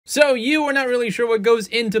So you are not really sure what goes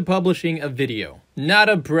into publishing a video. Not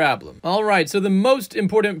a problem. Alright, so the most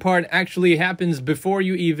important part actually happens before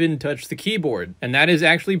you even touch the keyboard, and that is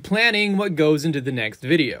actually planning what goes into the next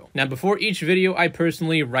video. Now before each video I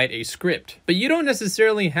personally write a script, but you don't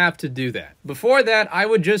necessarily have to do that. Before that I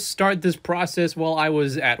would just start this process while I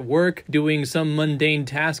was at work doing some mundane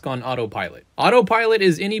task on autopilot. Autopilot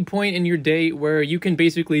is any point in your day where you can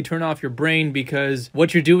basically turn off your brain because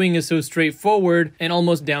what you're doing is so straightforward and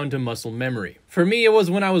almost down to muscle memory. For me, it was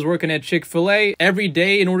when I was working at Chick-fil-A. Every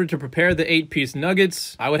day, in order to prepare the 8-piece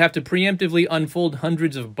nuggets, I would have to preemptively unfold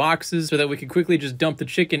hundreds of boxes so that we could quickly just dump the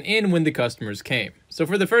chicken in when the customers came. So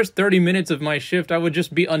for the first 30 minutes of my shift, I would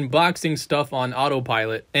just be unboxing stuff on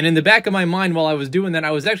autopilot. And in the back of my mind while I was doing that,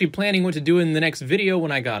 I was actually planning what to do in the next video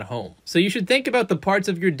when I got home. So you should think about the parts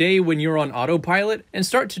of your day when you're on autopilot and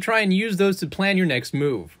start to try and use those to plan your next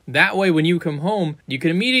move. That way, when you come home, you can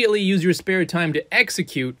immediately use your spare time to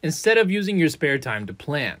execute instead of using your spare time to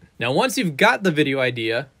plan. Now, once you've got the video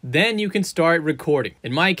idea, then you can start recording.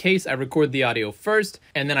 In my case, I record the audio first,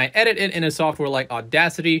 and then I edit it in a software like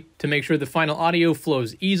Audacity to make sure the final audio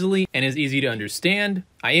flows easily and is easy to understand.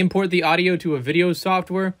 I import the audio to a video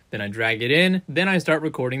software, then I drag it in, then I start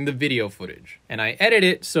recording the video footage. And I edit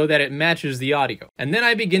it so that it matches the audio. And then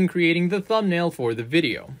I begin creating the thumbnail for the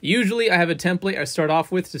video. Usually I have a template I start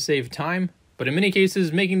off with to save time, but in many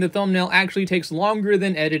cases, making the thumbnail actually takes longer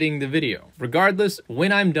than editing the video. Regardless,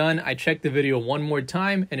 when I'm done, I check the video one more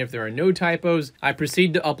time, and if there are no typos, I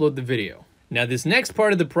proceed to upload the video. Now, this next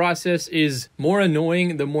part of the process is more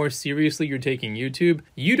annoying the more seriously you're taking YouTube.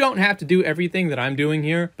 You don't have to do everything that I'm doing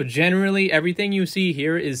here, but generally everything you see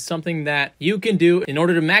here is something that you can do in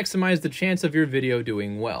order to maximize the chance of your video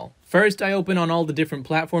doing well. First, I open on all the different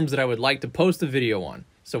platforms that I would like to post the video on.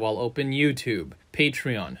 So I'll open YouTube,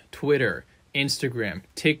 Patreon, Twitter, Instagram,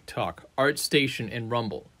 TikTok, ArtStation, and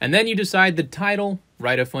Rumble. And then you decide the title,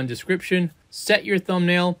 write a fun description, set your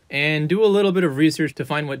thumbnail, and do a little bit of research to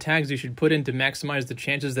find what tags you should put in to maximize the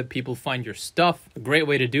chances that people find your stuff. A great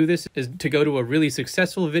way to do this is to go to a really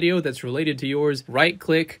successful video that's related to yours,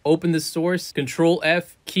 right-click, open the source,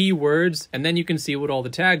 Control-F, keywords, and then you can see what all the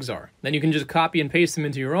tags are. Then you can just copy and paste them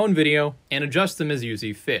into your own video and adjust them as you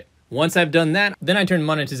see fit. Once I've done that, then I turn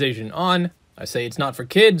monetization on. I say it's not for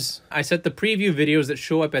kids. I set the preview videos that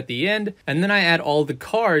show up at the end, and then I add all the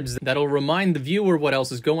cards that'll remind the viewer what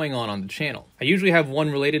else is going on the channel. I usually have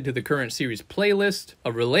one related to the current series playlist,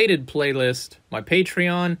 a related playlist, my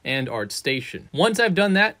Patreon, and ArtStation. Once I've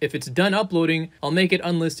done that, if it's done uploading, I'll make it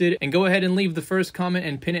unlisted and go ahead and leave the first comment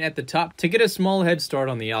and pin it at the top to get a small head start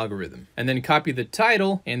on the algorithm. And then copy the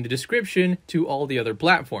title and the description to all the other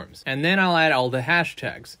platforms. And then I'll add all the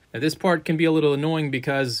hashtags. Now this part can be a little annoying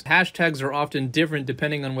because hashtags are often different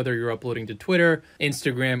depending on whether you're uploading to Twitter,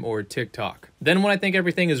 Instagram, or TikTok. Then when I think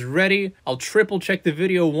everything is ready, I'll triple check the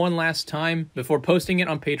video one last time before posting it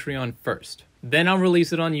on Patreon first. Then I'll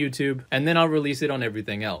release it on YouTube, and then I'll release it on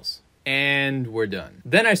everything else. And we're done.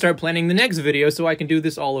 Then I start planning the next video so I can do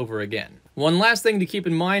this all over again. One last thing to keep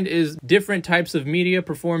in mind is different types of media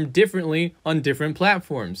perform differently on different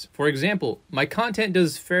platforms. For example, my content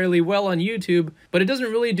does fairly well on YouTube, but it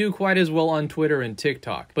doesn't really do quite as well on Twitter and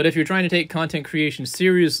TikTok. But if you're trying to take content creation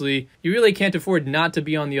seriously, you really can't afford not to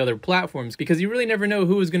be on the other platforms because you really never know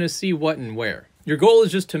who is going to see what and where. Your goal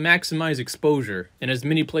is just to maximize exposure in as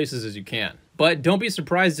many places as you can. But don't be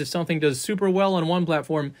surprised if something does super well on one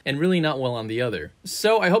platform and really not well on the other.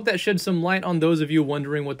 So I hope that sheds some light on those of you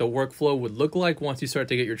wondering what the workflow would look like once you start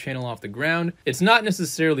to get your channel off the ground. It's not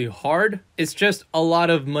necessarily hard, it's just a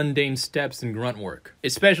lot of mundane steps and grunt work,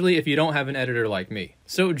 especially if you don't have an editor like me.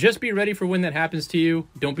 So just be ready for when that happens to you.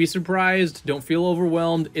 Don't be surprised, don't feel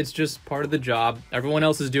overwhelmed, it's just part of the job. Everyone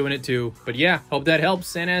else is doing it too. But yeah, hope that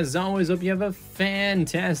helps, and as always, hope you have a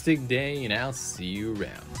fantastic day, and I'll see you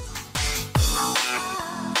around.